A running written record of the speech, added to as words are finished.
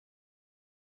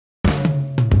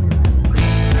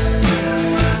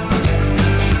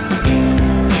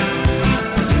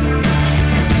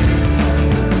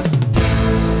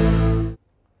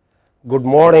Good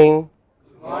morning.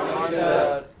 Good morning,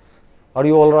 sir. Are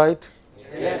you all right?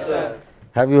 Yes, sir.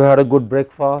 Have you had a good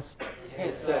breakfast?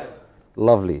 Yes, sir.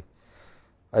 Lovely.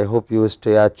 I hope you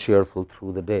stay as cheerful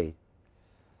through the day.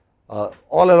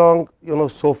 All along,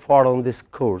 so far on this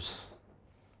course,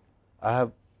 I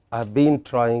have been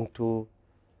trying to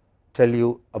tell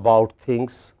you about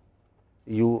things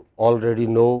you already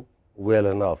know well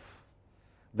enough.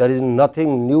 There is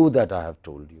nothing new that I have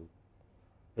told you.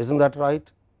 Isn't that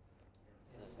right?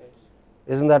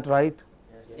 Isn't that right?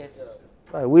 Yes, sir.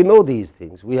 Right. We know these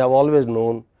things. We have always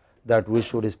known that we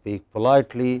should speak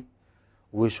politely,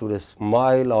 we should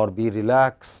smile or be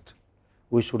relaxed,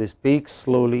 we should speak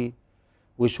slowly,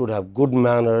 we should have good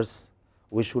manners,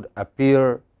 we should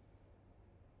appear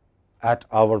at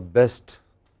our best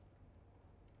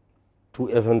to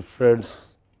even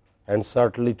friends and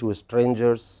certainly to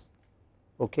strangers.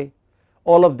 Okay?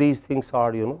 All of these things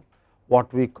are,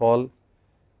 what we call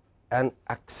an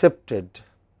accepted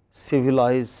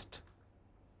civilized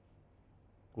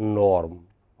norm,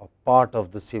 a part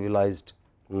of the civilized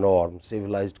norm,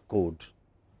 civilized code.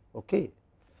 Okay?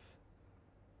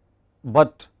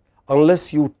 But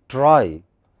unless you try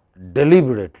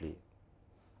deliberately,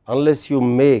 unless you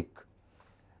make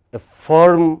a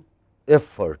firm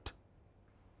effort,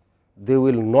 they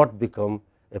will not become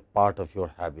a part of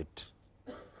your habit.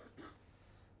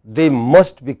 They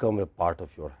must become a part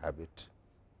of your habit.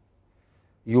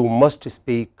 You must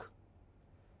speak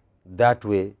that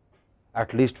way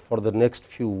at least for the next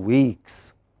few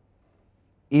weeks,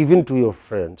 even to your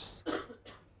friends,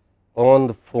 on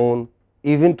the phone,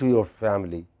 even to your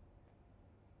family,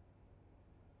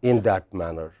 in that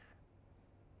manner.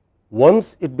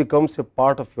 Once it becomes a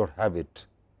part of your habit,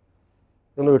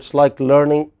 it's like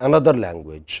learning another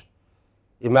language.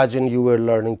 Imagine you were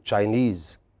learning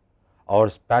Chinese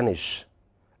or Spanish.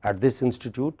 At this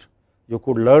institute, you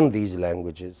could learn these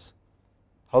languages.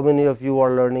 How many of you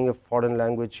are learning a foreign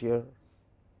language here?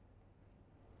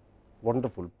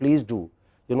 Wonderful. Please do.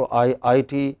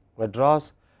 IIT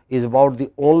Madras is about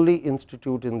the only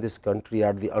institute in this country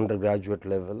at the undergraduate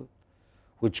level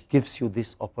which gives you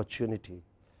this opportunity.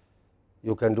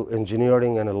 You can do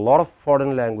engineering and a lot of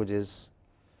foreign languages,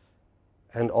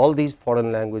 and all these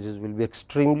foreign languages will be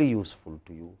extremely useful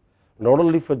to you, not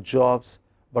only for jobs,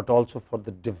 but also for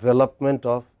the development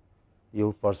of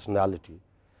your personality.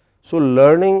 So,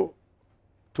 learning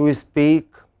to speak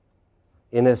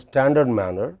in a standard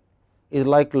manner is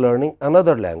like learning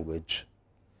another language.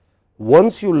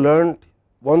 Once you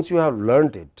have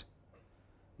learned it,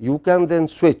 you can then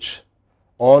switch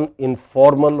on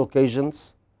informal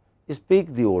occasions,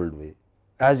 speak the old way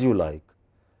as you like,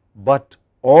 but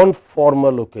on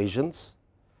formal occasions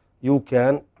you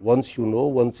can, once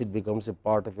it becomes a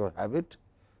part of your habit,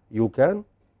 you can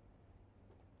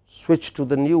switch to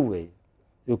the new way.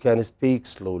 You can speak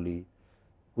slowly,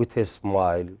 with a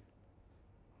smile,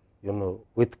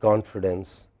 with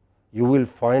confidence. You will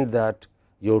find that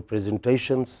your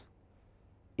presentations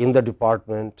in the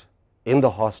department, in the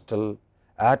hostel,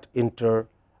 at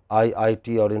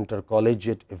inter-IIT or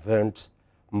intercollegiate events,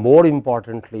 more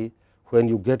importantly when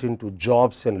you get into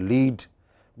jobs and lead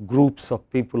groups of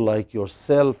people like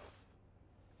yourself,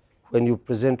 when you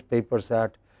present papers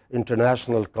at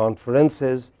international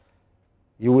conferences,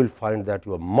 you will find that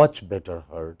you are much better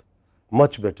heard,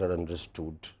 much better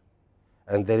understood,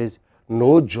 and there is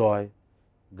no joy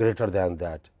greater than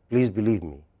that. Please believe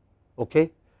me.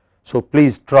 Okay? So,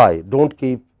 please try, do not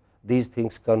keep these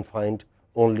things confined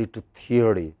only to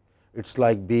theory. It is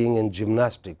like being in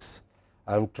gymnastics.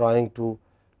 I am trying to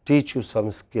teach you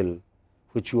some skill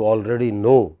which you already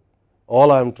know.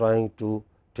 All I am trying to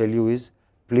tell you is,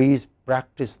 please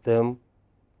practice them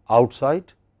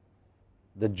outside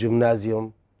the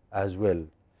gymnasium as well.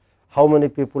 How many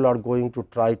people are going to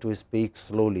try to speak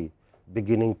slowly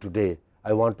beginning today?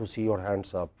 I want to see your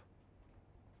hands up.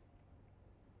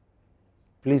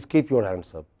 Please keep your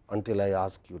hands up until I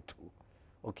ask you to.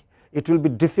 Okay. It will be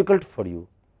difficult for you.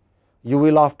 You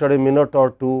will, after a minute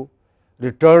or two,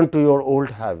 return to your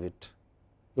old habit.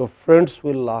 Your friends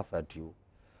will laugh at you.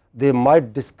 They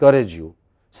might discourage you.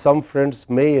 Some friends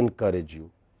may encourage you,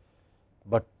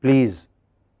 but please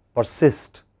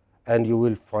persist and you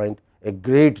will find a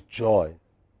great joy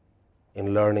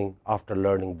in learning, after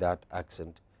learning that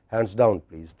accent. Hands down,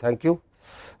 please. Thank you.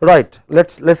 Right.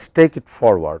 Let's take it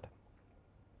forward.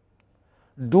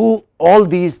 Do all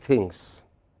these things,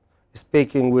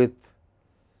 speaking with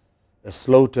a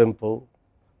slow tempo,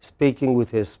 speaking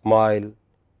with a smile,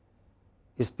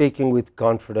 speaking with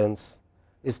confidence,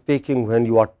 speaking when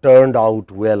you are turned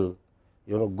out well,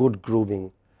 good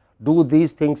grooming. Do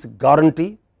these things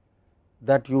guarantee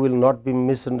that you will not be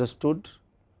misunderstood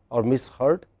or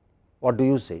misheard? What do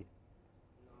you say?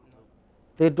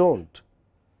 They don't,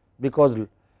 because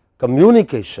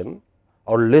communication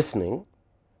or listening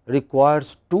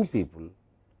requires two people.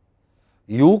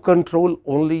 You control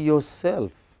only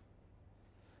yourself.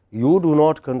 You do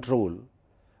not control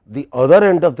the other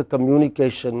end of the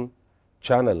communication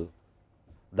channel,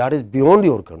 that is beyond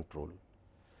your control.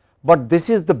 But this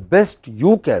is the best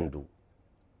you can do.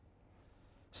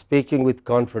 Speaking with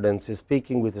confidence,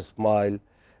 speaking with a smile,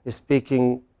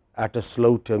 speaking at a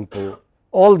slow tempo,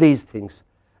 all these things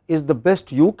is the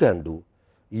best you can do.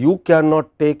 You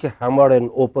cannot take a hammer and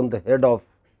open the head of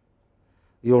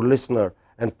your listener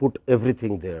and put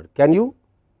everything there. Can you?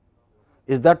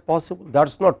 Is that possible? That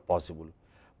is not possible.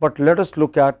 But let us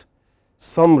look at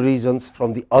some reasons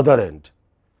from the other end.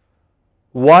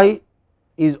 Why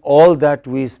is all that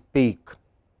we speak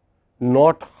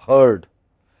not heard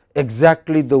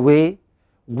exactly the way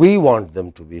we want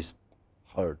them to be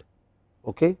heard?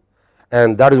 Okay?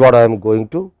 And that is what I am going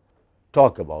to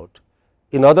talk about.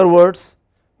 In other words,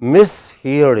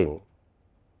 mishearing.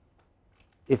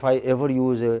 If I ever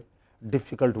use a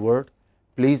difficult word,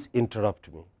 please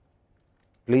interrupt me.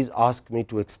 Please ask me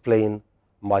to explain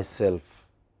myself.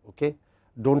 Okay?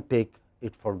 Don't take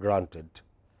it for granted.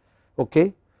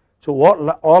 Okay? So,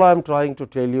 all I am trying to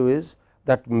tell you is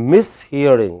that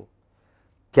mishearing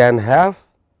can have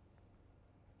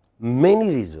many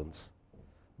reasons,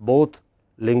 both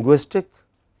linguistic,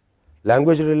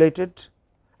 language related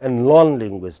and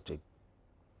non-linguistic,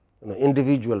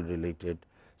 individual related,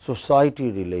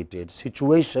 society related,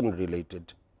 situation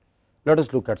related. Let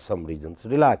us look at some reasons.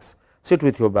 Relax, sit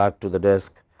with your back to the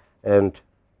desk and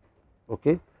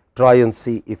try and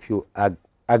see if you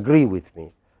agree with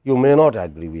me. You may not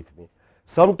agree with me.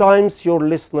 Sometimes your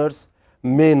listeners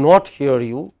may not hear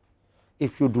you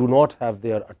if you do not have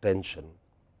their attention.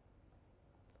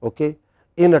 Okay?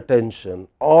 Inattention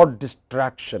or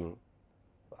distraction.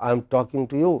 I am talking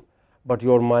to you, but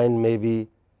your mind may be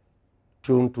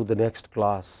tuned to the next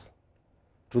class,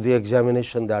 to the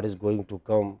examination that is going to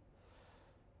come,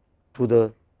 to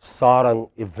the Sarang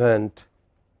event.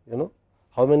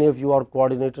 How many of you are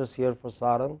coordinators here for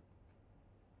Sarang?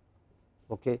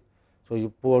 Okay. So, you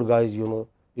poor guys, you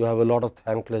have a lot of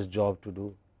thankless job to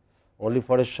do, only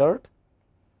for a shirt.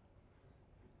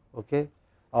 Okay.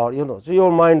 Or so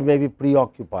your mind may be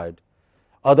preoccupied.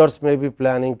 Others may be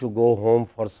planning to go home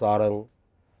for Sarang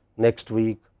next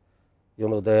week.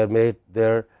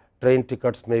 Their train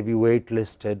tickets may be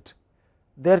waitlisted.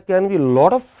 There can be a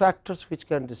lot of factors which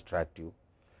can distract you.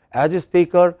 As a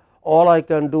speaker, all I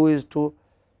can do is to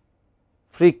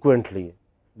frequently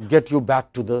get you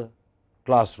back to the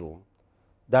classroom.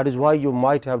 That is why you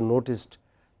might have noticed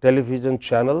television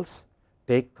channels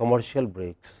take commercial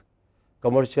breaks.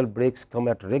 Commercial breaks come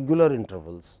at regular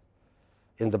intervals.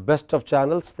 In the best of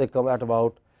channels, they come at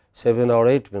about 7 or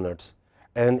 8 minutes,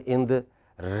 and in the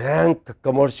rank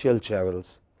commercial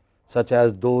channels, such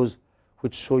as those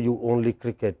which show you only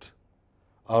cricket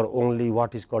or only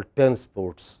what is called 10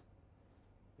 sports,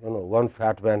 one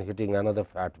fat man hitting another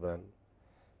fat man.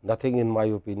 Nothing, in my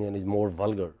opinion, is more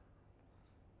vulgar.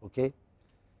 Okay?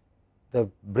 The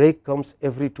break comes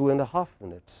every 2.5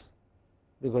 minutes,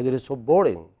 because it is so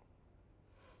boring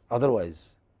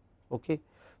otherwise. Okay?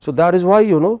 So, that is why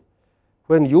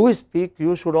when you speak,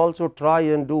 you should also try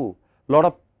and do lot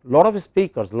of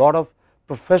speakers, lot of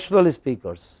professional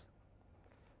speakers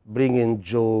bring in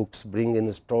jokes, bring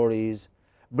in stories,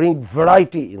 bring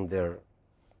variety in their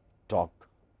talk.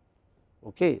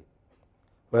 Okay.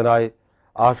 When I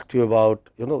asked you about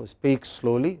speak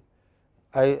slowly,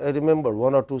 I remember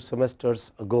 1 or 2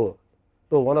 semesters ago,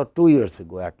 no, 1 or 2 years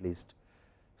ago at least,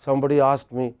 somebody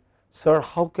asked me, sir,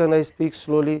 how can I speak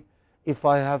slowly if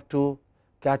I have to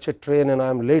catch a train and I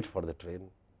am late for the train?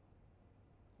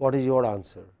 What is your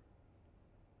answer?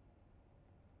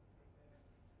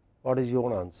 What is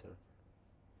your answer?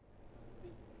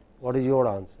 What is your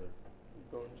answer?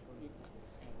 Don't speak.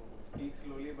 Speak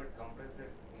slowly but compress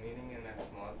its meaning in a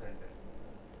small sentence.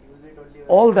 Use it only.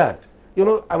 All that.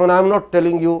 I am not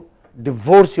telling you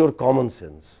divorce your common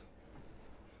sense.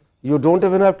 You don't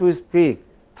even have to speak.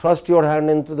 Thrust your hand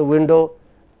into the window,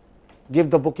 give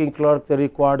the booking clerk the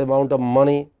required amount of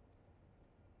money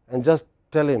and just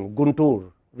tell him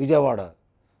Guntur, Vijayawada.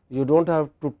 You don't have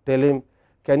to tell him,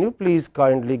 can you please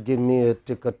kindly give me a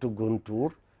ticket to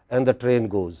Guntur, and the train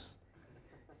goes.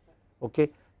 Okay.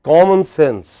 Common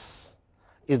sense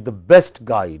is the best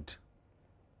guide.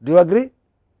 Do you agree?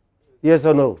 Yes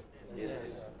or no? Yes.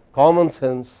 Common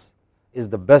sense is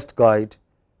the best guide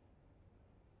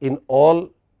in all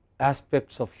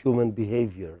aspects of human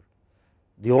behavior.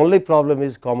 The only problem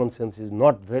is common sense is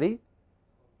not very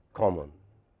common.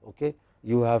 Okay?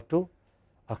 You have to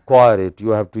acquire it, you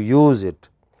have to use it.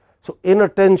 So,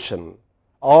 inattention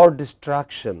or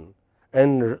distraction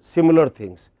and similar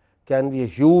things can be a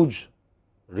huge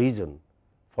reason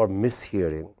for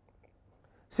mishearing.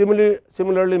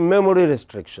 Similarly, memory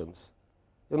restrictions.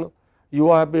 You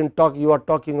are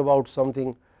talking about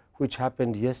something which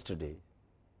happened yesterday,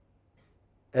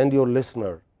 and your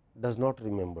listener does not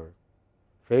remember,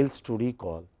 fails to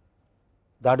recall.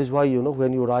 That is why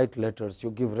when you write letters,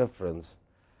 you give reference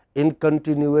in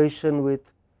continuation with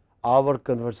our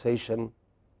conversation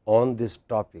on this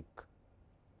topic,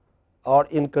 or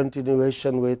in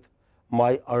continuation with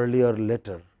my earlier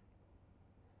letter.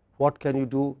 What can you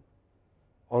do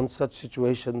on such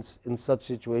situations, in such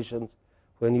situations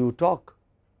when you talk?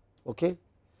 Okay?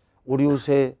 Would you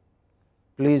say,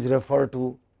 please refer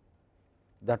to?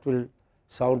 That will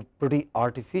sound pretty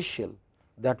artificial,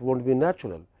 that won't be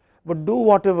natural, but do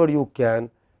whatever you can,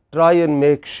 try and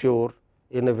make sure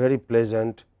in a very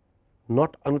pleasant,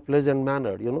 not unpleasant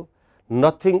manner.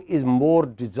 Nothing is more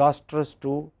disastrous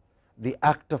to the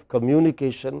act of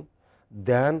communication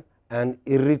than an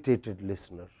irritated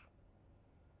listener.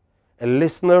 A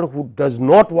listener who does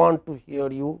not want to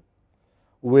hear you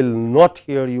will not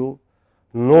hear you,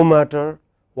 no matter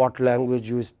what language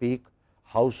you speak,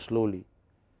 how slowly.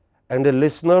 And a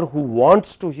listener who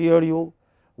wants to hear you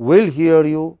will hear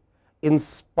you in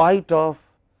spite of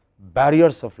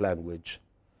barriers of language.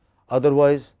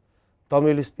 Otherwise,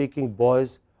 Tamil speaking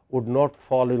boys would not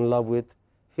fall in love with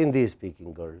Hindi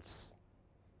speaking girls.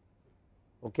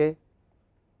 Okay?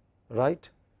 Right?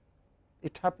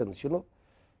 It happens.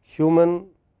 Human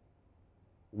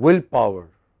willpower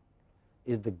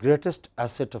is the greatest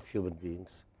asset of human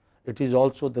beings. It is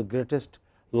also the greatest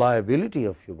liability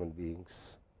of human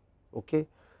beings. Okay?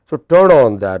 So, turn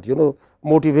on that,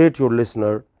 motivate your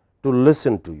listener to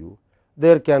listen to you.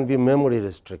 There can be memory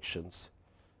restrictions.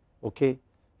 Okay?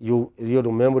 Your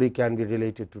memory can be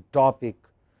related to topic,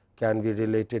 can be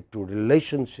related to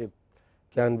relationship,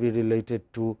 can be related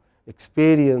to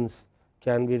experience,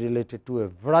 can be related to a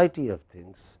variety of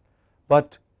things,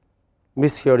 but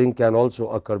mishearing can also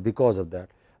occur because of that.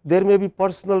 There may be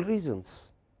personal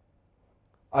reasons.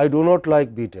 I do not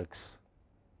like BTechs.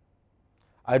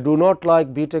 I do not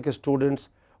like BTech students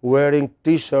wearing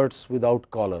T-shirts without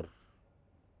collar.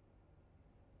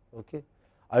 Okay?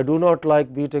 I do not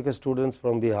like BTech students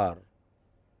from Bihar.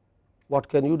 What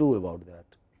can you do about that?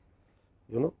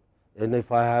 And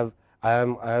if I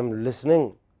am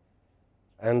listening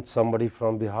and somebody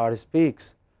from Bihar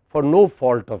speaks for no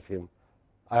fault of him,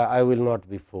 I will not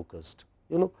be focused.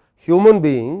 Human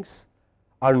beings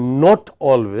are not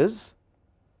always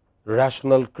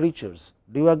rational creatures.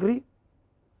 Do you agree?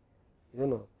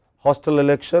 Hostel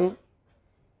election,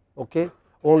 okay,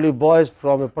 only boys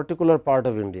from a particular part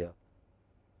of India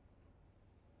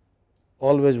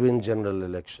always win general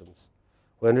elections.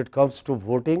 When it comes to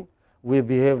voting, we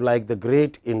behave like the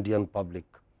great Indian public.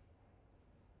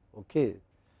 Okay.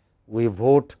 We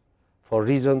vote for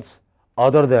reasons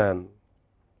other than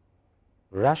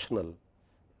rational.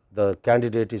 The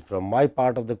candidate is from my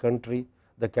part of the country,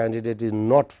 the candidate is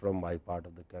not from my part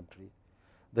of the country.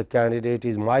 The candidate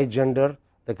is my gender,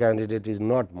 the candidate is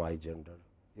not my gender.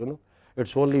 It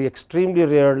is only extremely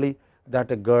rarely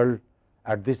that a girl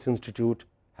at this institute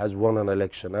has won an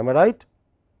election. Am I right?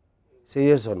 Say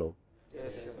yes or no.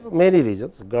 Yes. Many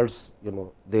reasons. Girls,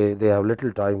 they have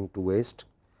little time to waste.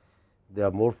 They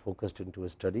are more focused into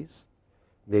studies.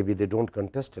 Maybe they do not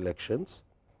contest elections.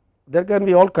 There can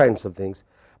be all kinds of things,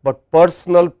 but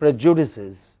personal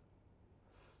prejudices.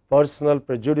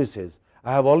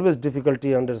 I have always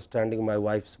difficulty understanding my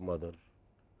wife's mother,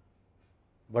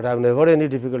 but I have never any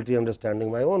difficulty understanding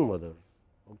my own mother.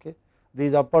 Okay?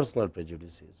 These are personal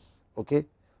prejudices. Okay?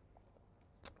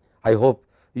 I hope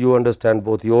you understand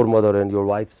both your mother and your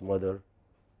wife's mother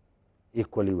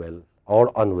equally well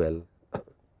or unwell.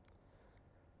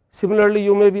 Similarly,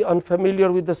 you may be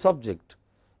unfamiliar with the subject.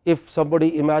 If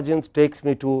somebody imagines takes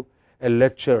me to a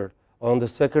lecture on the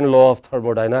second law of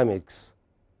thermodynamics,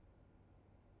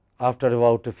 after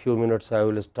about a few minutes I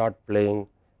will start playing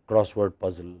crossword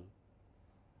puzzle,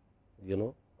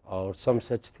 or some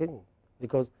such thing,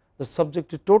 because the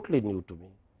subject is totally new to me.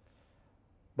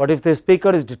 But if the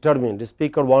speaker is determined, the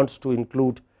speaker wants to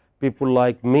include people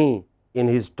like me in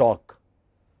his talk,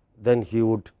 then he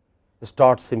would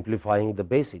start simplifying the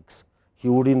basics. He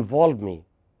would involve me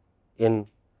in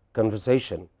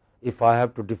conversation. If I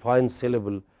have to define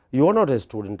syllable, you are not a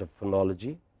student of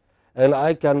phonology, and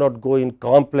I cannot go in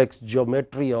complex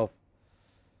geometry of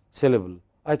syllable.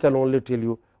 I can only tell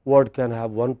you word can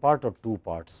have one part or two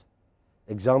parts.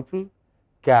 Example,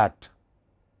 cat,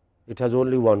 it has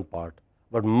only one part,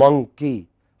 but monkey,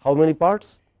 how many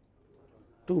parts?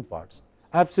 Two parts.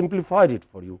 I have simplified it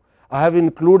for you. I have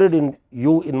included in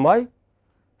you in my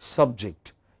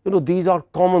subject. These are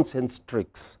common sense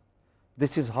tricks.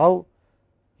 This is how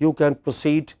you can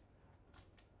proceed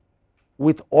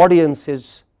with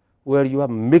audiences where you have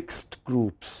mixed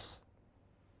groups,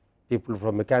 people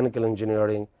from mechanical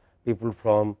engineering, people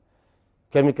from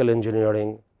chemical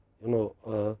engineering.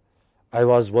 I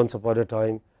was once upon a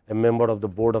time a member of the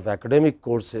board of academic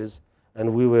courses,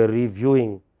 and we were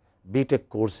reviewing BTech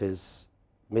courses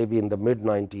maybe in the mid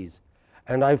 90s,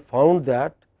 and I found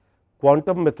that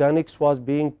quantum mechanics was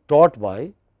being taught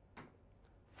by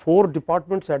 4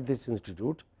 departments at this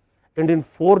institute and in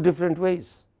 4 different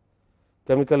ways: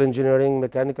 chemical engineering,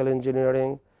 mechanical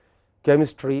engineering,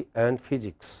 chemistry and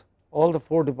physics, all the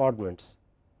 4 departments.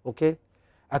 Okay.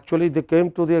 Actually, they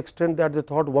came to the extent that they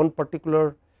thought one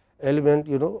particular element,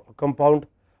 a compound,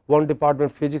 one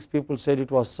department physics people said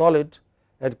it was solid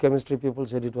and chemistry people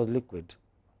said it was liquid.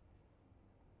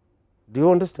 Do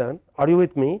you understand? Are you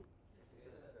with me?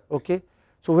 Okay.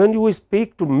 So, when you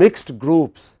speak to mixed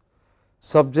groups,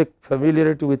 subject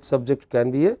familiarity with subject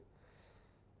can be a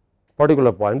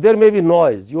particular point. There may be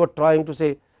noise. You are trying to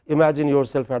say, imagine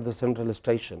yourself at the central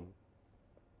station,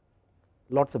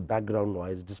 lots of background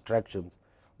noise, distractions.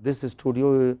 This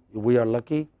studio, we are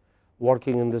lucky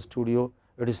working in this studio,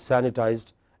 it is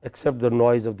sanitized except the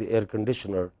noise of the air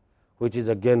conditioner, which is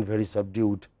again very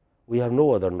subdued. We have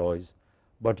no other noise,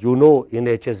 but in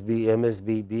HSB,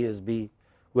 MSB, BSB,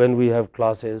 when we have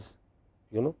classes,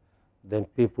 then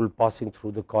people passing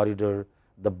through the corridor,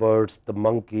 the birds, the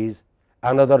monkeys,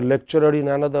 another lecturer in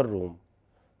another room.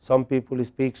 Some people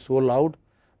speak so loud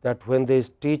that when they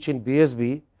teach in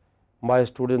BSB, my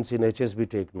students in HSB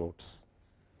take notes.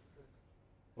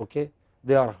 Okay.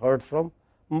 They are heard from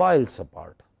miles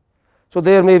apart. So,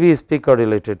 there may be speaker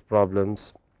related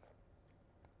problems.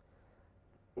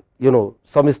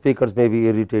 Some speakers may be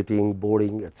irritating,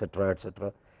 boring, etc.,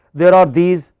 etc. There are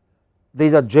these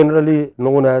are generally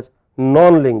known as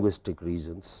non-linguistic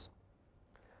reasons.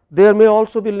 There may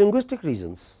also be linguistic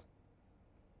reasons.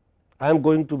 I am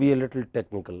going to be a little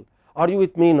technical. Are you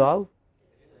with me now?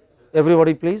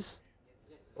 Everybody please?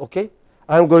 Okay.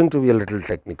 I am going to be a little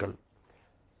technical.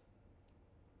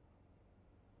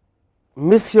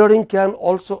 Mishearing can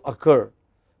also occur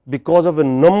because of a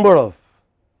number of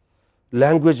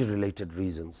language related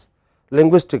reasons,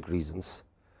 linguistic reasons.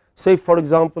 Say for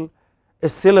example, a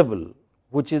syllable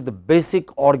which is the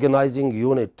basic organizing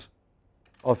unit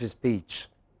of speech.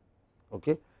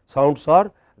 Okay. Sounds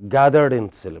are gathered in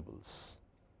syllables.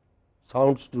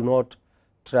 Sounds do not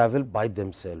travel by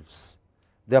themselves.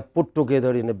 They are put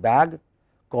together in a bag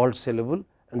called syllable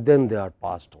and then they are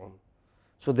passed on.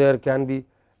 So, there can be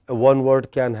one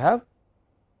word can have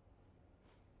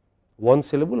one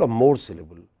syllable or more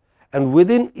syllable, and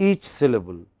within each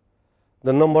syllable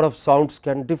the number of sounds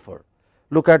can differ.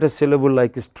 Look at a syllable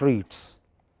like streets.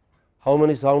 How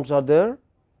many sounds are there?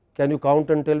 Can you count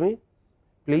and tell me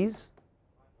please?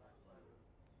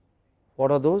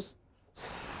 What are those?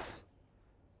 S,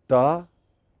 ta,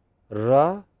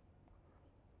 ra,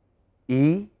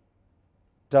 e,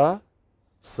 ta,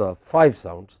 sa, 5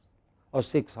 sounds or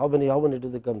 6. How many do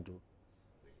they come to?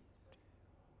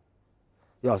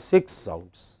 Yeah, 6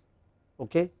 sounds,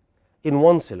 okay, in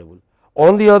one syllable.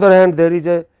 On the other hand, there is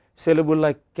a syllable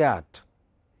like cat.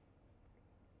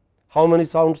 How many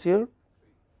sounds here?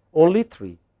 Only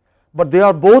 3, but they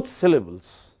are both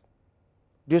syllables.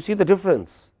 Do you see the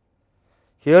difference?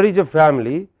 Here is a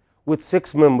family with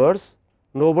 6 members,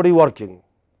 nobody working.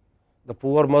 The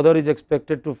poor mother is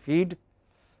expected to feed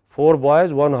 4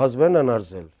 boys, 1 husband and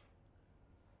herself.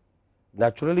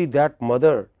 Naturally, that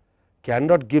mother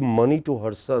cannot give money to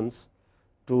her sons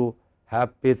to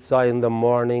have pizza in the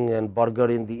morning and burger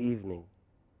in the evening.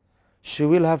 She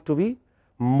will have to be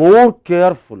more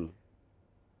careful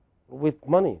with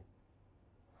money.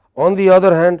 On the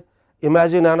other hand,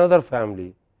 imagine another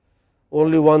family,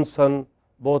 only one son,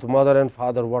 both mother and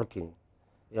father working.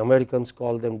 The Americans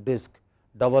call them DISC,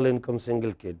 double income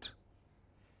single kid.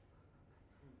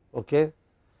 Okay.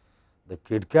 The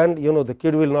kid can, the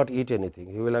kid will not eat anything,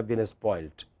 he will have been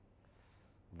spoiled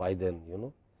by then,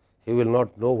 he will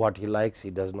not know what he likes,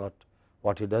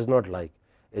 what he does not like.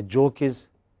 A joke is,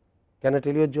 can I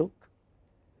tell you a joke?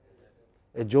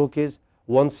 A joke is,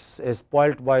 once a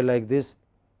spoilt boy like this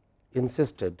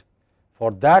insisted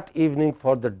for that evening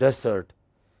for the dessert,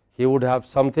 he would have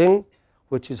something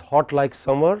which is hot like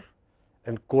summer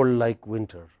and cold like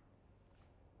winter.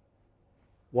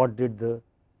 What did the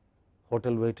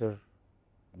Hotel waiter,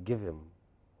 give him.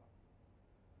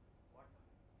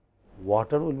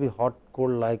 Water will be hot,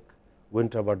 cold like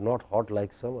winter, but not hot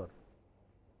like summer.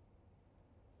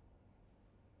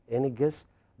 Any guess?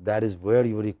 That is where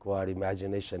you require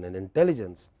imagination and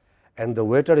intelligence. And the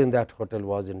waiter in that hotel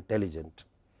was intelligent.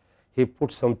 He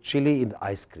put some chili in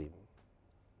ice cream.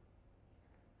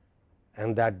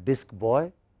 And that disc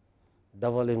boy,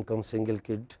 double income single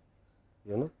kid,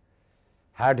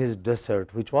 had his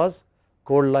dessert, which was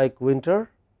cold like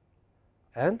winter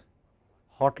and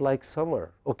hot like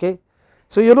summer. Okay?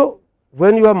 So,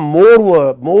 when you have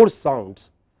more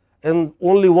sounds and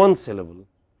only one syllable,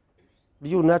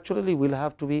 you naturally will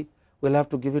have to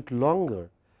give it longer.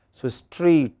 So,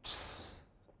 streets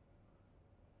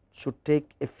should take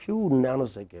a few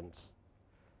nanoseconds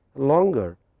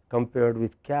longer compared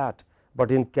with cat,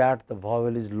 but in cat the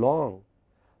vowel is long.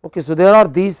 Okay, so, there are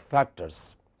these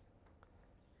factors.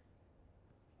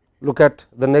 Look at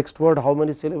the next word, how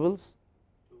many syllables?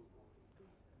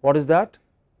 What is that?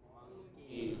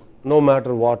 No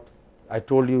matter what I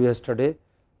told you yesterday,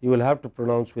 you will have to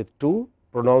pronounce with two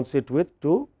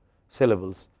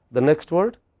syllables. The next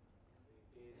word?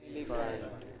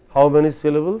 How many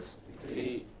syllables?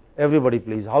 3. Everybody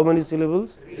please, how many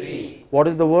syllables? 3. What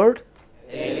is the word?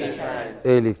 Elephant.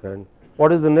 Elephant.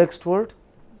 What is the next word?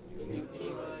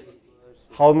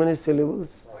 How many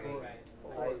syllables?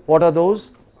 What are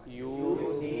those?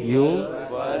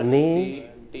 University.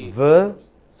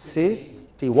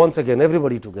 Once again,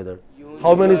 everybody together.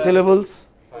 How many syllables?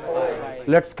 5.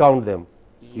 Let's count them.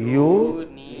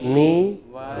 University.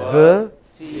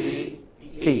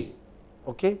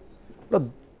 Okay. Now,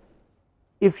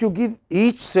 if you give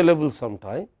each syllable some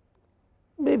time,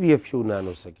 maybe a few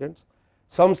nanoseconds,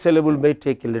 some syllable may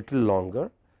take a little longer,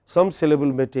 some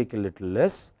syllable may take a little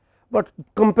less, but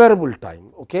comparable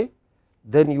time. Okay.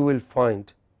 Then you will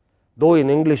find, though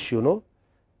in English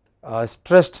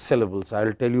stressed syllables, I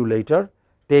will tell you later,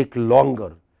 take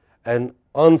longer, and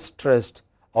unstressed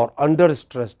or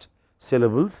understressed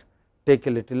syllables take a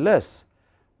little less,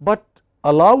 but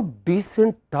allow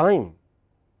decent time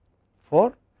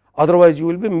for, otherwise you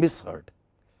will be misheard.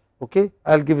 Okay?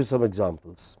 I will give you some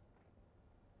examples.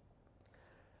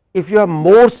 If you have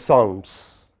more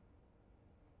sounds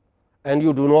and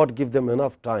you do not give them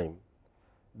enough time,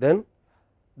 then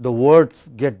the words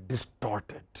get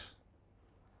distorted,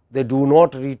 they do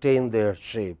not retain their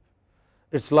shape.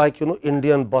 It is like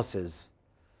Indian buses.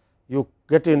 You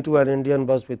get into an Indian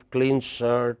bus with clean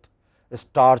shirt,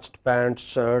 starched pants,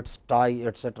 shirts, tie,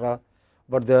 etc.,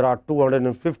 but there are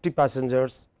 250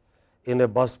 passengers in a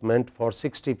bus meant for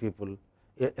 60 people,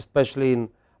 especially in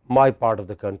my part of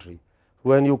the country.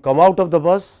 When you come out of the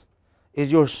bus,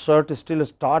 is your shirt still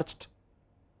starched?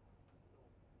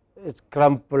 It is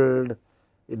crumpled,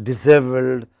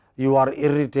 disheveled, you are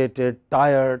irritated,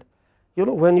 tired.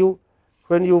 When you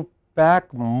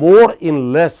pack more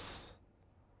in less,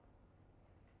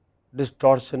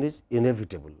 distortion is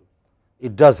inevitable.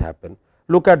 It does happen.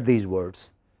 Look at these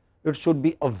words. It should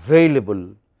be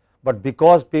available, but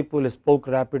because people spoke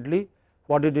rapidly,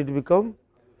 what did it become?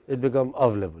 It became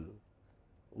available.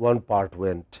 One part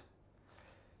went.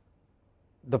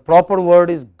 The proper word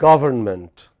is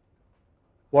government.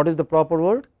 What is the proper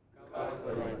word?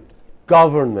 Government.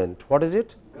 Government. What is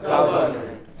it?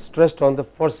 Government. Stressed on the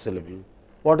first syllable.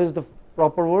 What is the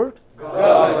proper word?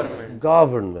 Government.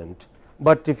 Government.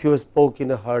 But if you spoke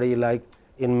in a hurry, like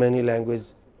in many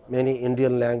languages, many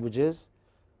Indian languages,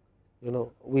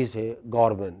 we say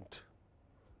government.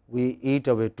 We eat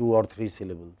away 2 or 3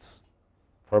 syllables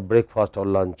for breakfast or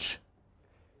lunch.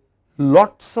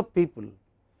 Lots of people,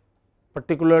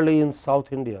 particularly in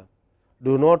South India,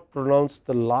 do not pronounce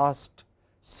the last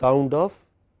sound of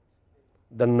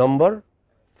the number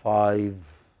 5.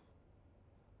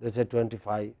 They say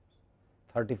 25,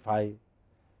 35.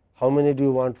 How many do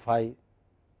you want? 5.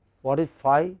 What is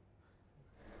 5?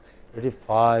 It is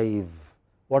 5.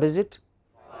 What is it?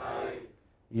 5.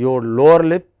 Your lower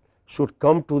lip should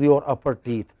come to your upper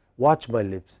teeth. Watch my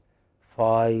lips.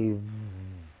 5.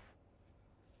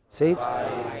 Say it.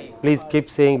 5. Please keep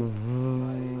saying.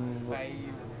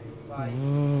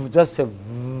 5. Just say.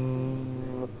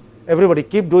 Everybody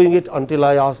keep doing it until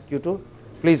I ask you to.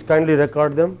 Please kindly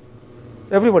record them.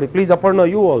 Everybody, please, Aparna,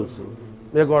 you also.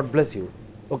 May God bless you.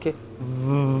 Okay.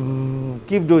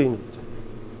 Keep doing it.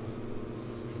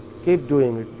 Keep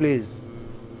doing it, please.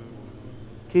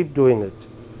 Keep doing it.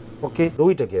 Okay. Do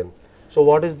it again. So,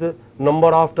 what is the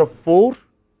number after 4?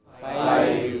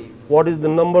 5. What is the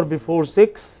number before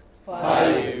 6?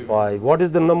 5. 5. What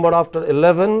is the number after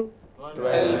 11?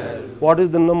 12. What is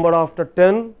the number after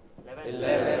 10?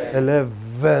 11.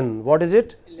 11. What is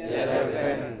it? 11.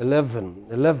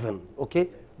 11, okay,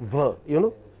 v, you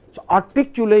know. So,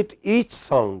 articulate each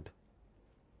sound.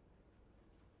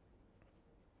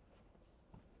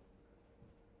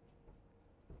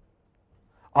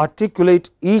 Articulate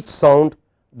each sound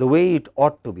the way it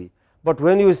ought to be, but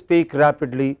when you speak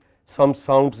rapidly, some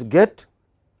sounds get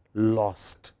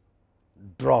lost,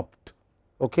 dropped.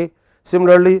 Okay.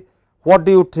 Similarly, what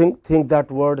do you think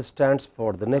that word stands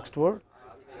for? The next word,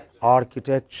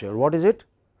 architecture. What is it?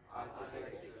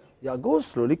 Yeah, go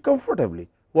slowly, comfortably.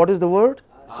 What is the word?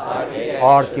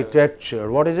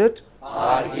 Architecture. What is it?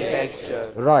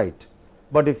 Architecture. Right.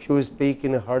 But if you speak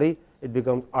in a hurry, it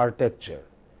becomes architecture.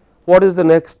 What is the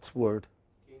next word?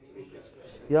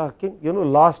 Yeah, king. You know,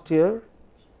 last year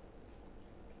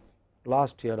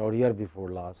or year before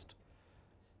last,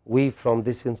 we from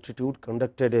this institute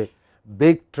conducted a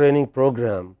big training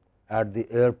program at the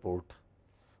airport.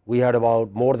 We had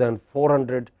about more than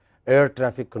 400 air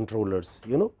traffic controllers.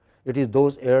 You know, it is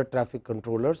those air traffic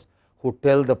controllers who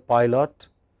tell the pilot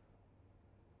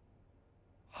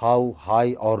how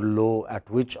high or low, at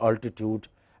which altitude,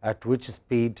 at which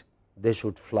speed they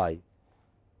should fly.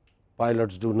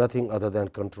 Pilots do nothing other than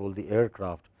control the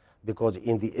aircraft, because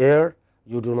in the air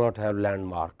you do not have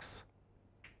landmarks.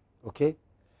 Okay.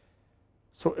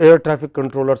 So, air traffic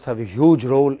controllers have a huge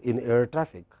role in air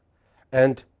traffic,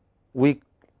 and we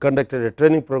conducted a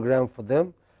training program for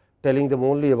them, telling them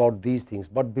only about these things.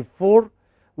 But before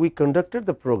we conducted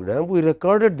the program, we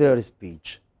recorded their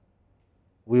speech.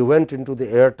 We went into the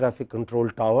air traffic control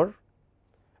tower,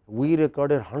 we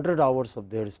recorded 100 hours of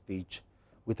their speech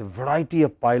with a variety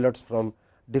of pilots from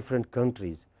different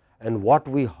countries, and what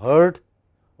we heard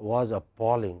was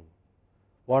appalling.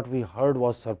 What we heard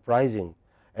was surprising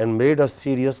and made us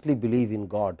seriously believe in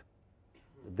God.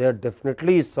 There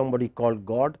definitely is somebody called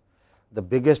God, the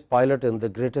biggest pilot and the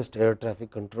greatest air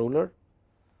traffic controller,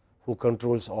 who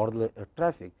controls all the air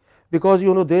traffic, because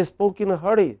you know they spoke in a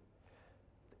hurry.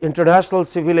 International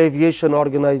Civil Aviation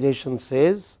Organization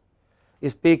says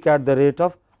speak at the rate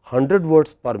of 100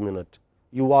 words per minute.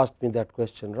 You asked me that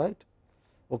question, right?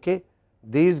 Okay.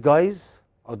 These guys,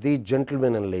 or these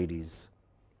gentlemen and ladies,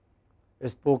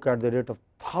 spoke at the rate of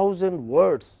 1000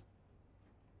 words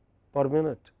per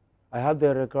minute. I have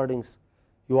their recordings.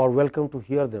 You are welcome to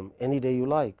hear them any day you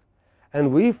like.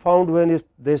 And we found when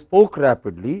they spoke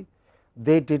rapidly,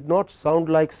 they did not sound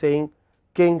like saying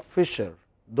kingfisher,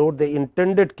 though they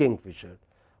intended kingfisher,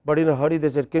 but in a hurry they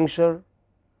said kingfisher.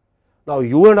 Now,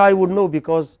 you and I would know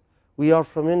because we are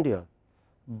from India,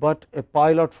 but a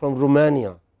pilot from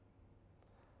Romania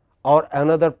or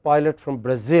another pilot from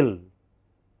Brazil,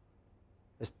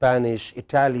 Spanish,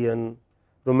 Italian,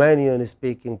 Romanian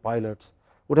speaking pilots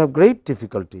would have great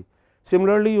difficulty.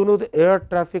 Similarly, you know, the air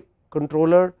traffic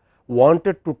controller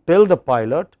wanted to tell the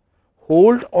pilot,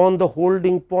 hold on the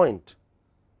holding point.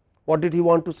 What did he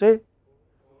want to say?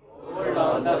 Hold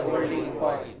on the holding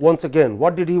point. Once again,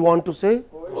 what did he want to say?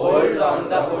 Hold on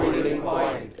the holding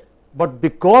point. But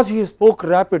because he spoke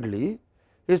rapidly,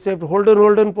 he said hold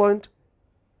on point.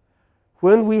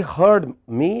 When we heard,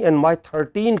 me and my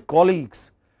 13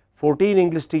 colleagues, 14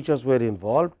 English teachers were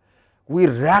involved, we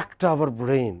racked our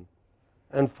brain,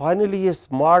 and finally a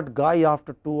smart guy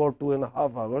after 2 or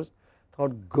 2.5 hours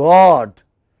thought, God,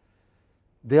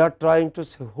 they are trying to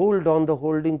say hold on the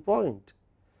holding point.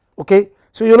 Okay.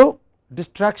 So, you know,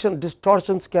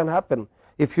 distortions can happen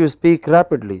if you speak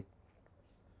rapidly,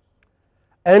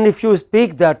 and if you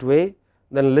speak that way,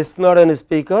 then listener and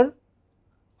speaker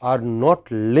are not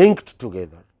linked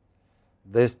together.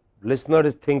 This listener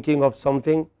is thinking of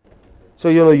something. So,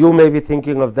 you know, you may be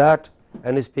thinking of that,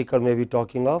 and speaker may be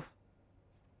talking of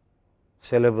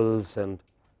syllables and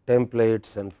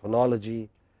templates and phonology.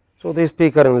 So, the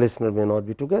speaker and listener may not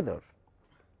be together.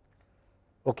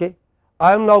 Okay.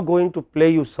 I am now going to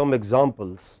play you some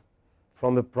examples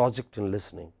from a project in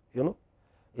listening. You know,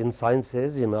 in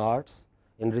sciences, in arts,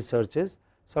 in researches,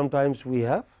 sometimes we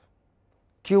have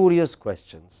curious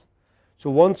questions. So,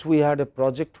 once we had a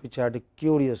project which had a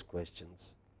curious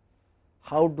questions,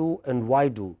 how do and why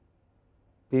do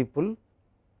people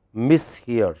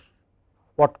mishear?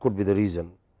 What could be the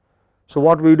reason? So,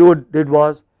 what we did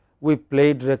was we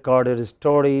played recorded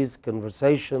stories,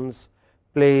 conversations,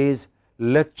 plays,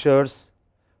 lectures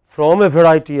from a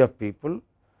variety of people,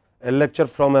 a lecture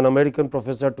from an American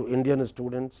professor to Indian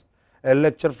students, a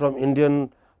lecture from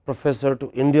Indian professor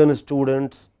to Indian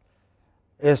students,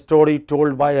 a story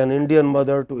told by an Indian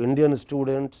mother to Indian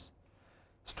students,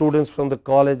 students from the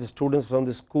college, students from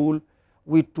the school.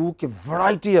 We took a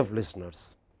variety of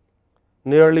listeners,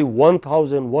 nearly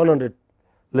 1100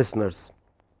 listeners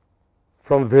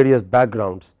from various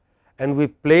backgrounds, and we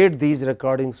played these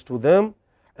recordings to them,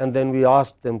 and then we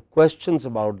asked them questions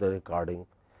about the recording,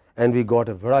 and we got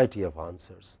a variety of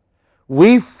answers.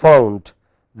 We found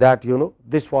that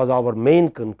this was our main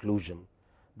conclusion,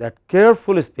 that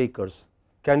careful speakers,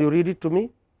 can you read it to me?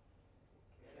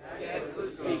 Careful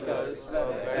speakers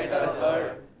were better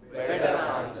heard, better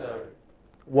answered.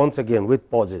 Once again with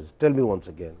pauses, tell me once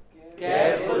again.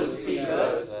 Careful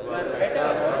speakers were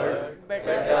better heard,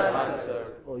 better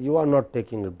answered. Oh, you are not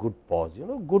taking a good pause.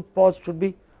 Good pause should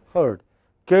be heard.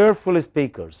 Careful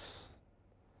speakers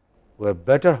were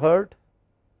better heard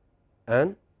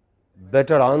and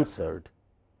better answered.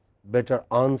 Better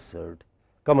answered.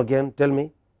 Come again, tell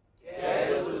me.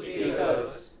 Careful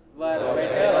speakers were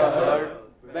better heard,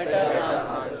 better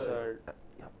answered.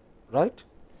 Right?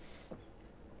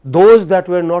 Those that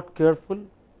were not careful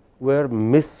were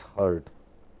misheard.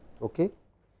 Okay?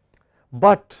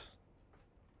 But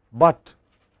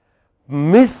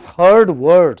misheard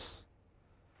words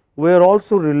were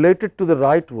also related to the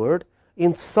right word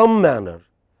in some manner.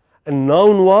 A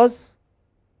noun was,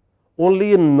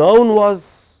 only a noun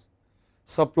was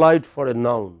supplied for a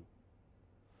noun.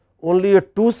 Only a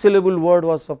two-syllable word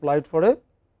was supplied for a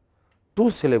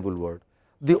two-syllable word.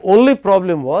 The only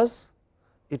problem was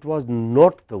it was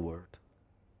not the word.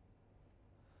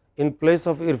 In place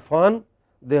of Irfan,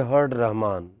 they heard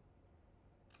Rahman,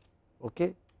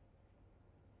 okay,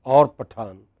 or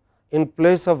Pathan. In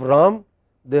place of Ram,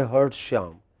 they heard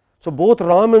Shyam. So, both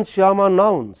Ram and Shyam are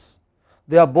nouns.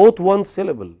 They are both one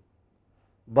syllable,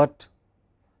 but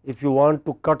if you want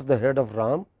to cut the head of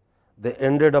Ram, they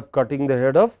ended up cutting the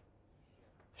head of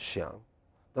Shyam.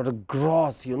 That is a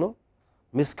gross,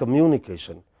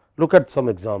 miscommunication. Look at some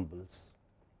examples.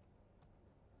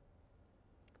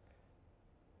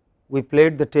 We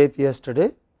played the tape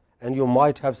yesterday, and you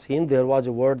might have seen there was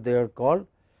a word there called,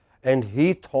 and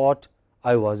he thought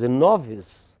I was a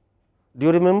novice. Do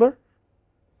you remember?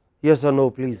 Yes or no,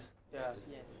 please? Yes.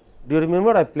 Do you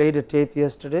remember I played a tape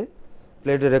yesterday,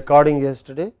 played a recording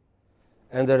yesterday,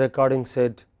 and the recording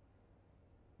said,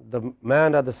 the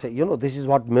man at the this is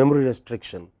what memory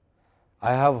restriction.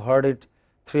 I have heard it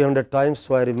 300 times,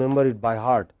 so I remember it by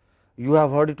heart. You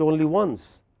have heard it only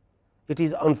once. It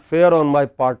is unfair on my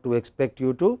part to expect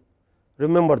you to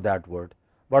remember that word,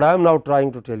 but I am now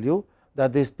trying to tell you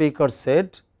that the speaker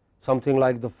said something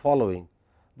like the following: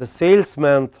 the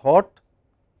salesman thought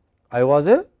I was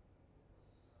a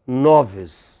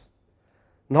novice.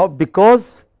 Now,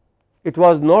 because it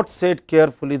was not said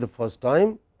carefully the first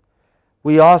time,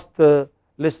 we asked the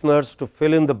listeners to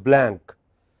fill in the blank.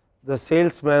 The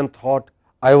salesman thought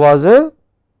I was a,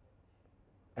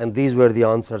 and these were the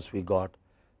answers we got.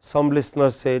 Some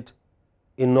listeners said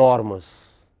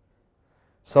enormous.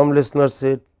 Some listeners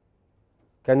said,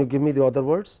 can you give me the other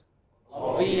words?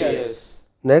 Obvious.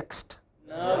 Next.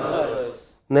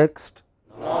 Nervous. Next.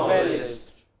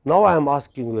 Novelist. Now, I am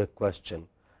asking you a question,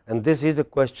 and this is a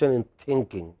question in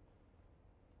thinking.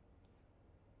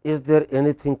 Is there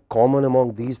anything common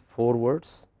among these four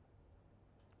words?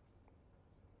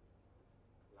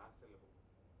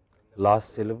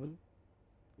 Last syllable.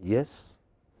 Yes.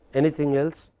 Anything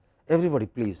else? Everybody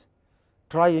please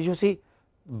try. You see,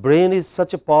 brain is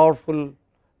such a powerful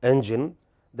engine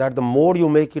that the more you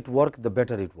make it work, the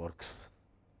better it works.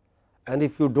 And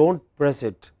if you do not press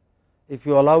it, if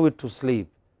you allow it to sleep,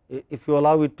 if you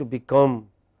allow it to become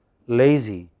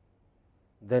lazy,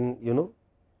 then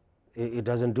it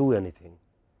does not do anything.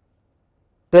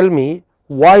 Tell me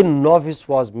why novice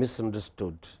was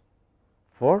misunderstood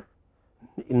for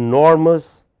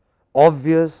enormous,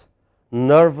 obvious,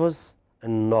 nervous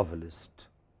and novelist.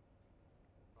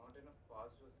 Not enough pause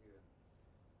was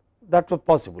given. That was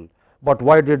possible, but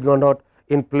why did they not,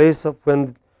 in place of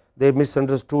when they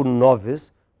misunderstood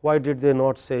novice, why did they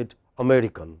not say it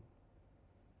American?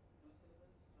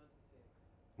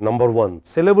 Number one,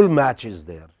 syllable match is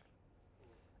there.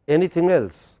 Anything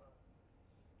else?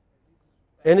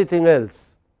 Anything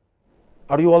else?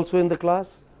 Are you also in the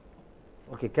class?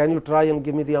 Okay, can you try and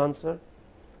give me the answer?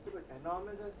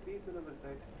 Enormous has 3 syllables,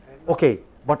 right? Okay,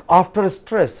 but after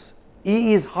stress,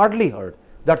 E is hardly heard.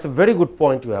 That is a very good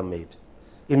point you have made.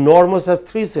 Enormous has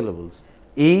 3 syllables,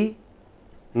 E,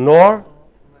 nor,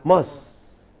 must,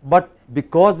 but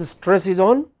because the stress is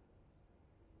on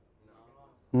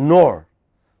nor.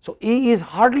 So, E is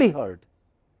hardly heard.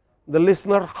 The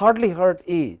listener hardly heard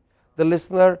E. The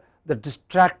listener, the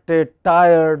distracted,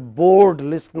 tired, bored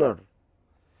listener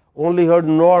only heard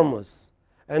enormous,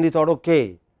 and he thought,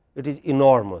 okay, it is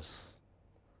enormous.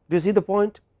 Do you see the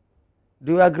point?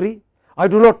 Do you agree? I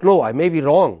do not know, I may be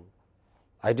wrong.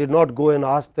 I did not go and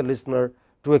ask the listener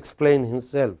to explain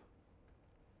himself.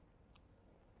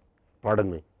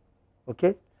 Pardon me.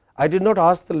 Okay? I did not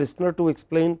ask the listener to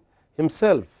explain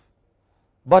himself,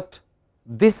 but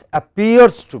this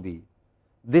appears to be,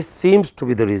 this seems to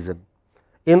be the reason.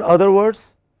 In other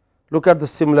words, look at the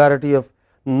similarity of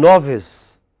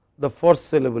novice, the first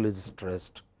syllable is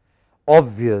stressed,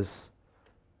 obvious,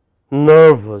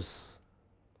 nervous,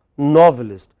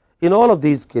 novelist. In all of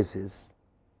these cases,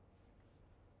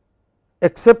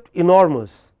 except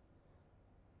enormous,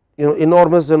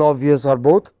 enormous and obvious are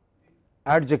both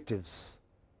adjectives,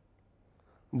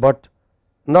 but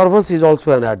nervous is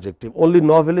also an adjective, only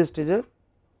novelist is a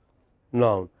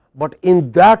noun, but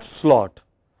in that slot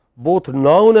both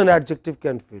noun and adjective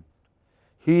can fit.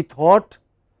 He thought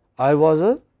I was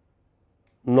a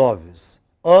novice.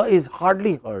 Is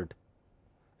hardly heard,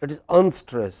 it is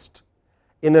unstressed.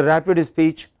 In a rapid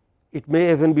speech, it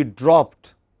may even be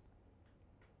dropped.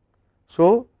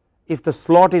 So, if the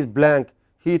slot is blank,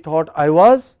 he thought I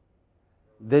was,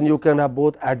 then you can have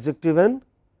both adjective and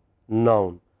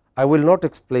noun. I will not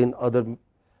explain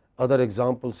other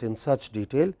examples in such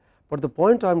detail, but the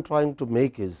point I am trying to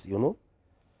make is,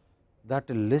 that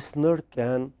a listener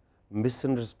can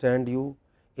misunderstand you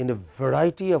in a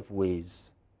variety of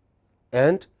ways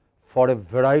and for a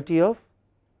variety of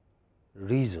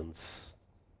reasons.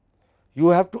 You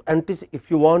have to anticipate,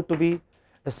 if you want to be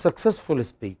a successful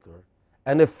speaker,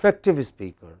 an effective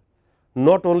speaker,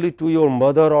 not only to your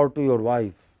mother or to your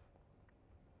wife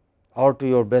or to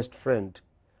your best friend,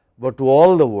 but to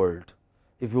all the world.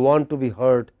 If you want to be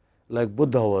heard like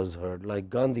Buddha was heard, like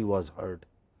Gandhi was heard,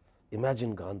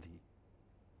 imagine Gandhi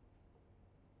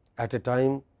at a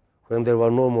time when there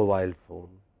were no mobile phone,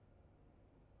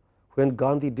 when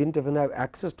Gandhi did not even have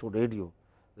access to radio.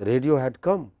 The radio had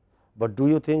come, but do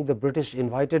you think the British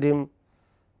invited him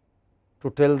to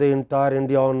tell the entire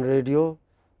India on radio?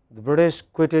 The British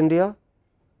quit India.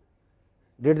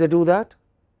 Did they do that?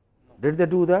 Did they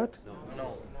do that?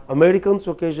 No. Americans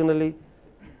occasionally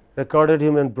recorded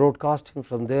him and broadcast him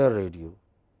from their radio,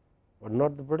 but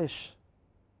not the British,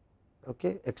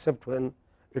 okay, except when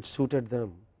it suited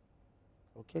them.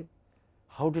 Okay.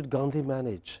 How did Gandhi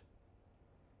manage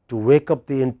to wake up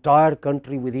the entire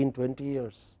country within 20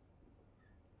 years?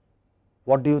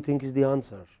 What do you think is the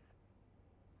answer?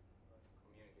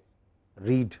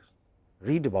 Read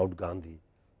about Gandhi.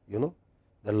 There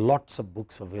are lots of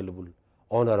books available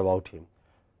on or about him.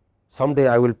 Someday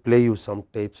I will play you some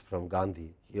tapes from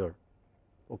Gandhi here.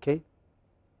 Okay.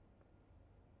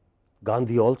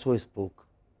 Gandhi also spoke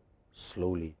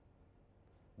slowly.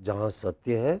 जहाँ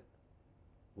सत्य है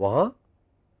वहाँ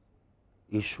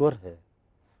ईश्वर है.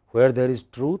 Where there is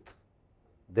truth,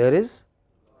 there is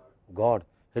God.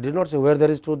 He did not say where there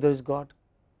is truth, there is God.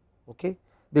 Okay?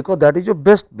 Because that is your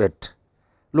best bet.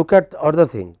 Look at other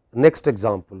thing. Next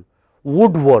example,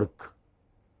 woodwork.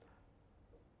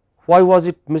 Why was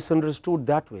it misunderstood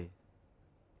that way?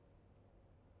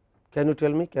 Can you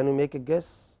tell me? Can you make a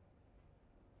guess?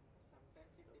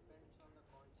 Sometimes it depends on the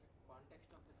context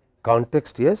of the sentence.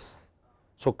 Context, yes.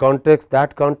 So,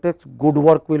 that context, good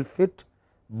work will fit,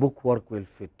 book work will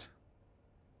fit.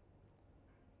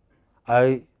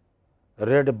 I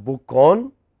read a book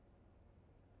on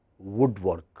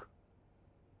woodwork.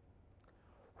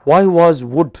 Why was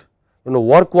wood?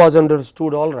 Work was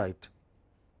understood all right.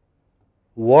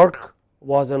 Work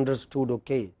was understood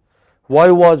okay. Why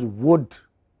was wood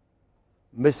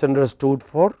misunderstood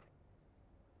for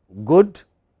good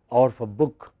or for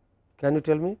book? Can you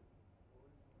tell me?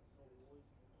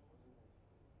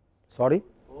 Sorry?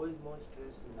 O is more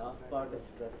stressed, last part is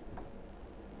stressed.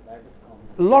 That is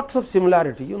common. Lots of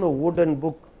similarity, wood and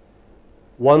book,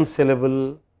 one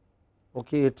syllable,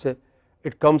 okay,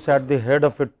 it comes at the head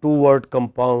of a two-word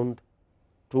compound,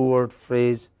 two-word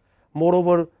phrase.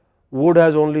 Moreover, wood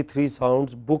has only 3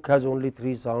 sounds, book has only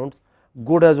 3 sounds,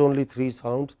 good has only 3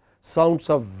 sounds. Sounds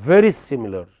are very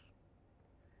similar.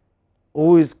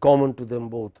 O is common to them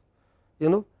both.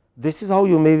 This is how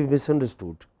you may be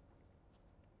misunderstood.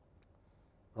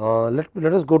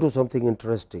 Let us go to something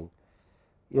interesting.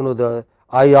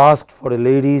 I asked for a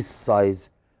lady's size.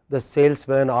 The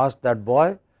salesman asked that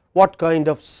boy, what kind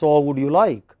of saw would you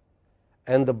like?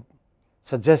 And the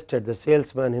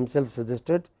salesman himself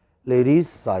suggested lady's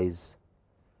size.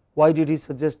 Why did he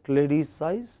suggest lady's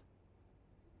size?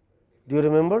 Do you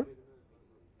remember?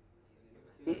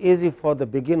 Easy for the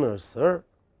beginners, sir.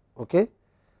 Okay.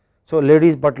 So,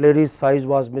 ladies size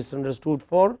was misunderstood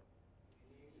for,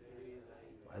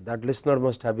 that listener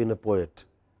must have been a poet.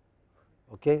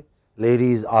 Okay.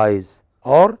 Ladies eyes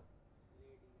or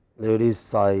ladies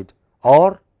side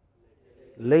or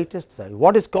latest side.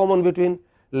 What is common between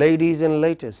ladies and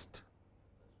latest?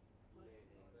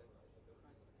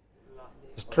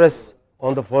 Stress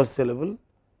on the first syllable,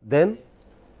 then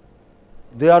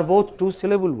they are both two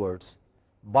syllable words,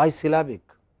 bisyllabic.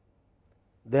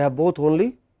 They have both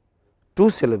only two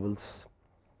syllables.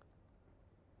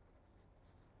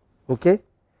 Okay,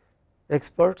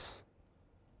 experts?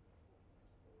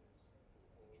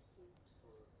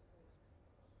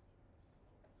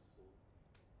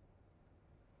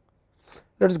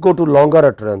 Let us go to longer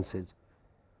utterances.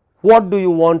 What do you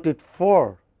want it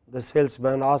for? The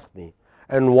salesman asked me,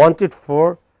 and want it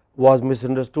for was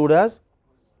misunderstood as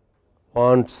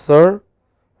want, sir,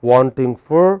 wanting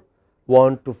for,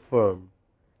 want to firm.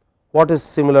 What is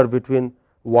similar between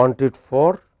want it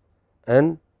for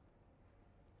and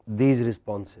these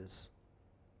responses?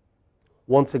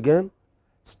 Once again,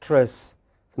 stress,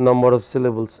 number of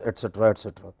syllables, etc.,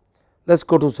 etc. Let us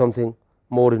go to something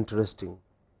more interesting.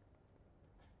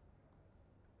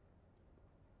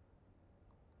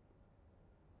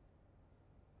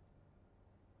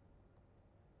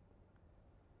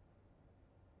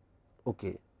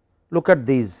 Okay. Look at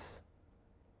these.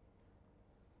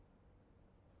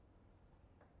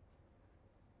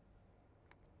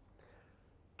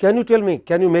 Can you tell me,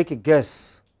 can you make a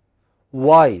guess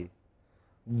why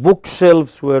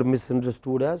bookshelves were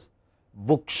misunderstood as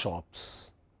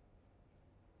bookshops?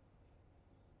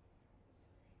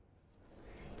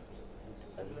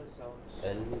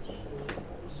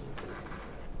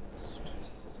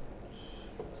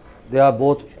 They are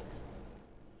both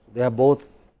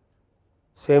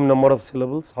same number of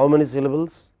syllables. How many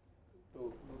syllables?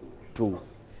 Two.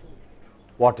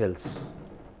 What else?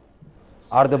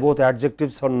 Are they both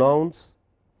adjectives or nouns?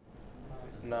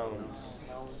 Nouns.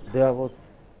 They are both.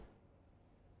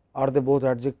 Are they both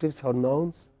adjectives or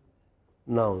nouns?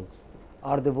 Nouns.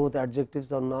 Are they both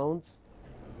adjectives or nouns?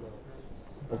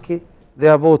 Okay. They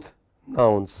are both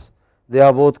nouns. They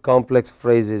are both complex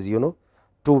phrases,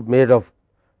 two made of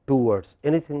two words.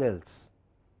 Anything else?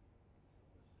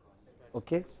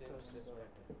 Okay.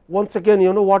 Once again,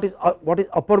 what is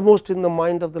uppermost in the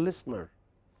mind of the listener.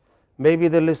 Maybe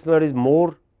the listener is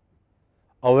more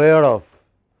aware of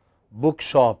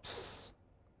bookshops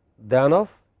than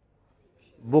of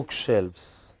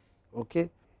bookshelves. Okay.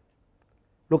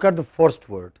 Look at the first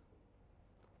word.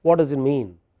 What does it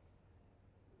mean?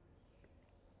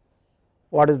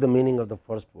 What is the meaning of the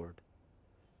first word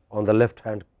on the left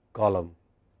hand column?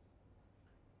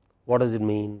 What does it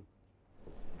mean?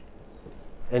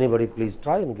 Anybody please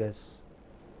try and guess.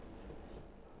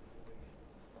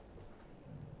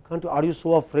 Are you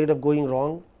so afraid of going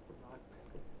wrong?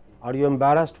 Are you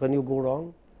embarrassed when you go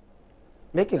wrong?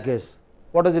 Make a guess.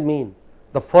 What does it mean?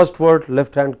 The first word,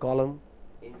 left hand column.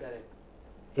 Incorrect.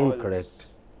 Incorrect.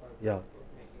 Yeah.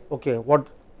 Okay.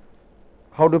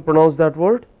 How do you pronounce that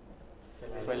word?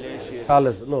 Fallacious.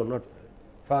 Fallacious. No, not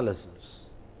fallacious.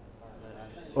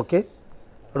 Okay.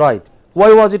 Right.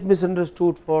 Why was it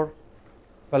misunderstood for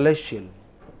fallacial?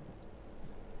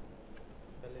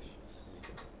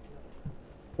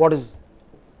 What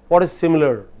is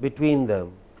similar between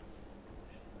them?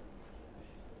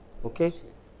 Okay.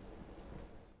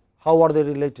 How are they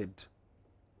related?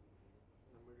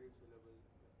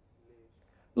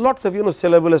 Lots of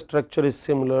syllable structure is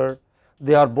similar.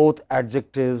 They are both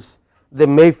adjectives. They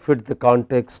may fit the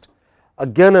context.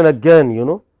 Again and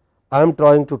again, I am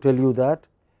trying to tell you that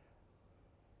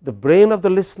the brain of the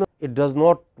listener, it does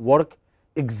not work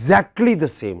exactly the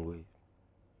same way.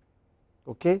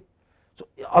 Okay. So,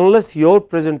 unless your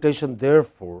presentation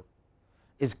therefore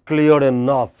is clear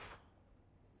enough,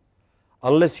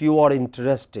 unless you are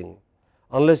interesting,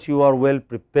 unless you are well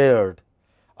prepared,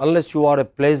 unless you are a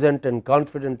pleasant and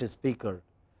confident speaker,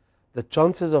 the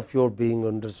chances of your being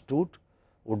understood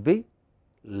would be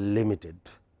limited.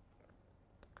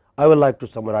 I would like to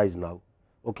summarize now.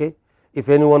 Okay. If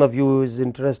any one of you is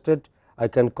interested, I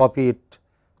can copy it.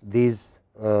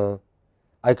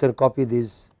 I can copy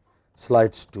these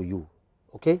slides to you.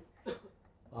 Okay.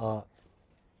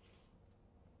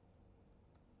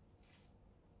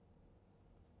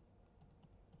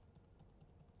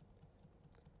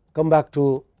 Come back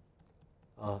to.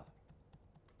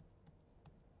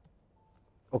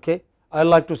 Okay. I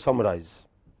like to summarize.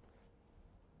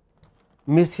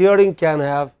 Mishearing can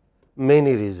have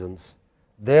many reasons.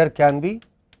 There can be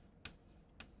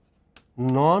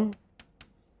non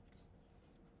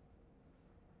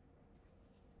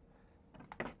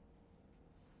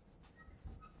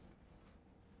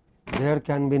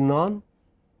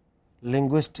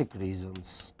linguistic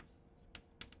reasons.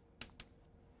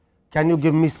 Can you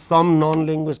give me some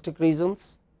non-linguistic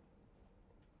reasons?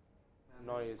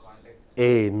 Noise.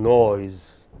 A,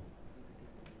 noise.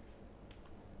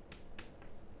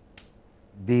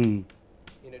 B,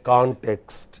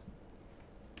 context.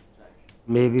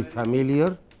 may be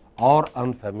familiar or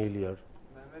unfamiliar.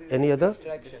 Any other?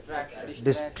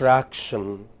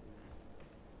 Distraction.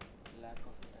 Lack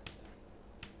of practice.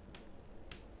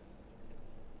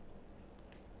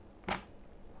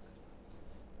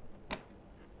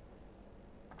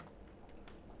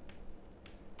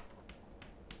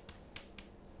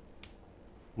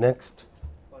 Next,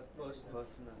 Personal.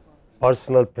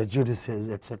 personal prejudices,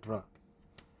 etc.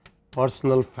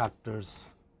 Personal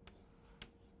factors.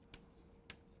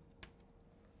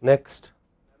 Next,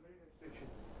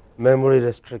 memory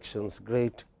restrictions.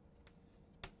 Great.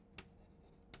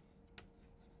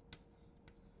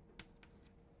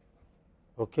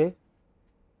 Okay.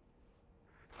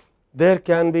 There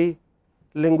can be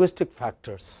linguistic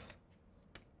factors,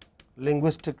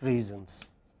 linguistic reasons.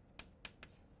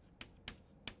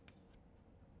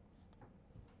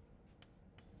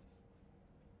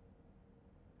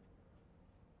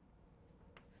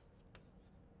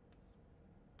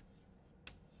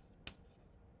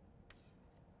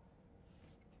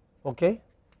 Okay.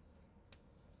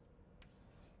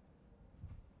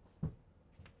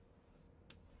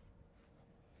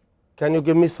 Can you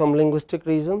give me some linguistic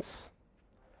reasons?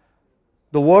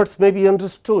 The words may be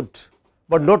understood,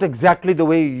 but not exactly the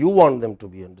way you want them to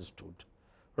be understood,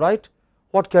 right?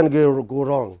 What can go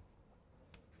wrong?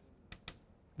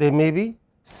 They may be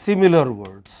similar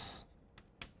words.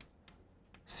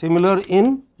 Similar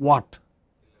in what?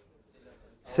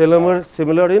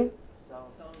 Similar in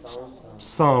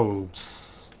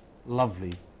sounds.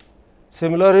 Lovely.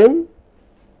 Similar in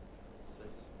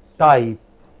type,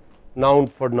 noun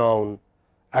for noun,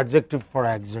 adjective for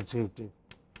adjective.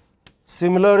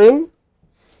 Similar in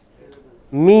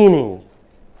meaning.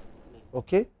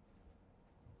 Okay.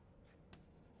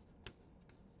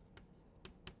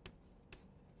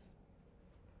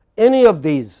 Any of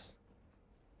these?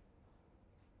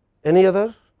 Any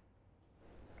other?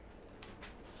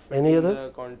 Any other? The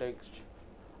context.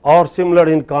 Or similar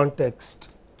in context.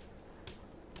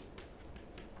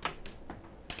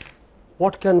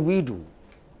 What can we do?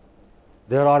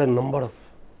 There are a number of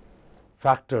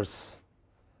factors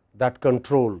that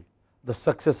control the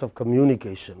success of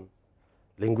communication,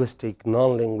 linguistic,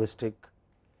 non-linguistic.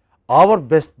 Our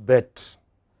best bet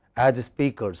as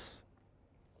speakers,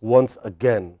 once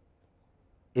again,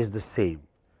 is the same.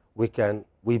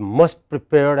 We must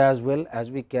prepare as well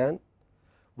as we can.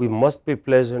 We must be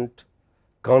pleasant,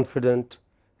 confident,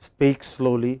 speak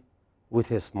slowly with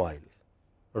a smile,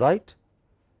 right?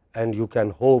 And you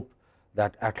can hope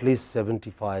that at least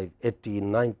 75, 80,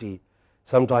 90,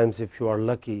 sometimes if you are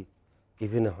lucky,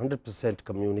 even 100%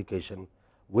 communication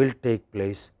will take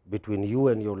place between you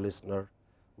and your listener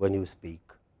when you speak.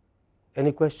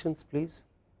 Any questions, please?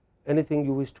 Anything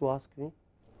you wish to ask me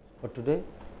for today?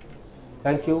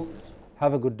 Thank you.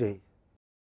 Have a good day.